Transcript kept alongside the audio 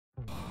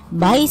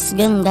Vice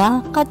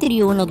Ganda,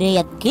 Catriona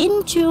at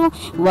Chiu,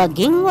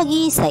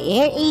 waging-wagi sa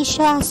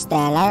AirAsia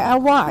Stellar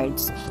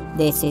Awards.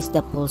 This is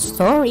the full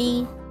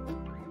story.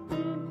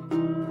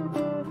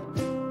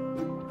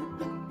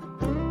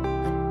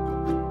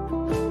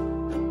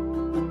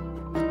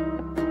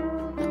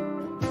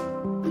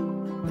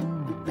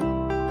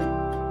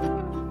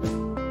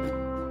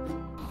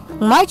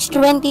 March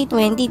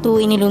 2022,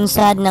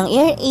 inilunsad ng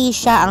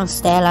AirAsia ang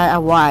Stellar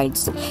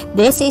Awards.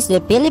 This is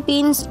the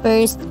Philippines'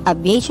 first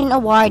aviation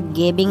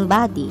award-giving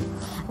body.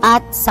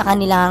 At sa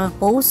kanilang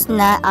post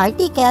na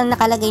article,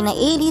 nakalagay na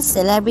A-list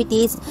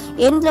celebrities,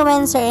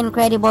 influencer, and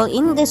credible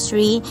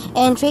industry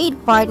and trade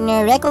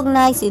partner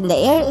recognized in the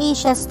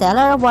AirAsia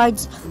Stellar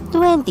Awards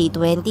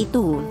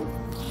 2022.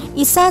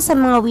 Isa sa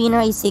mga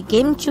winner ay si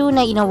Chiu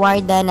na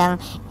inawarda ng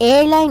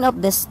Airline of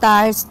the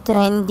Stars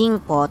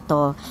trending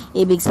photo.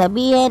 Ibig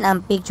sabihin,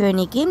 ang picture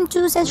ni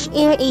Chiu sa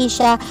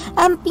AirAsia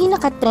ang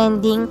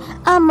pinaka-trending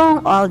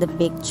among all the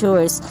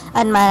pictures.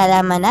 At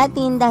malalaman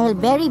natin dahil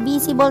very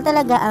visible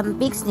talaga ang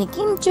pics ni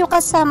Chiu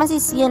kasama si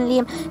Sian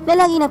Lim na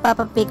lagi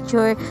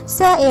nagpapapicture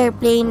sa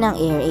airplane ng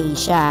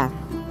AirAsia.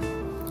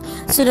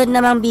 Sunod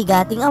namang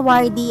bigating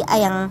awardee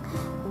ay ang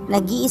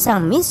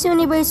nag-iisang Miss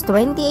Universe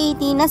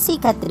 2018 na si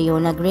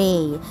Catriona.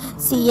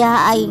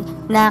 Siya ay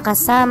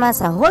nakasama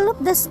sa Hall of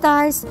the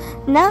Stars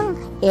ng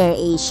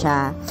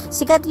AirAsia.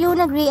 Si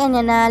Catriona ay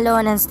nanalo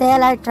ng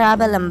Stellar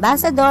Travel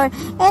Ambassador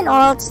and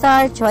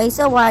All-Star Choice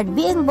Award,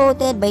 being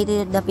voted by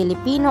the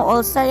Filipino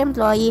All-Star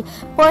Employee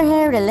for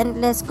her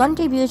relentless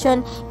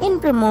contribution in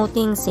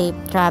promoting safe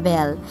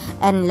travel.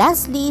 And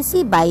lastly,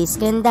 si Vice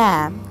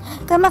Ganda.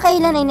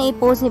 Kamakailan ay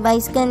naipost ni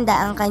Vice Ganda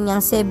ang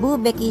kanyang Cebu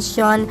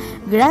Vacation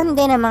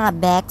Grande na mga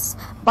Bex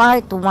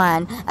Part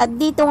 1 at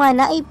dito nga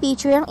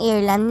na-feature ang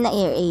airline na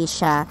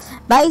AirAsia.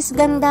 Vice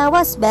Ganda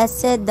was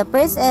bested the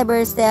first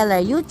ever stellar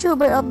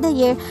YouTuber of the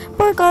year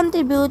for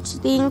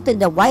contributing to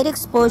the wide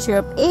exposure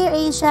of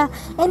AirAsia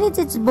and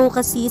its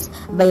advocacies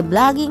by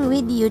blogging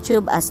with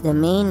YouTube as the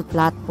main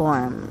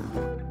platform.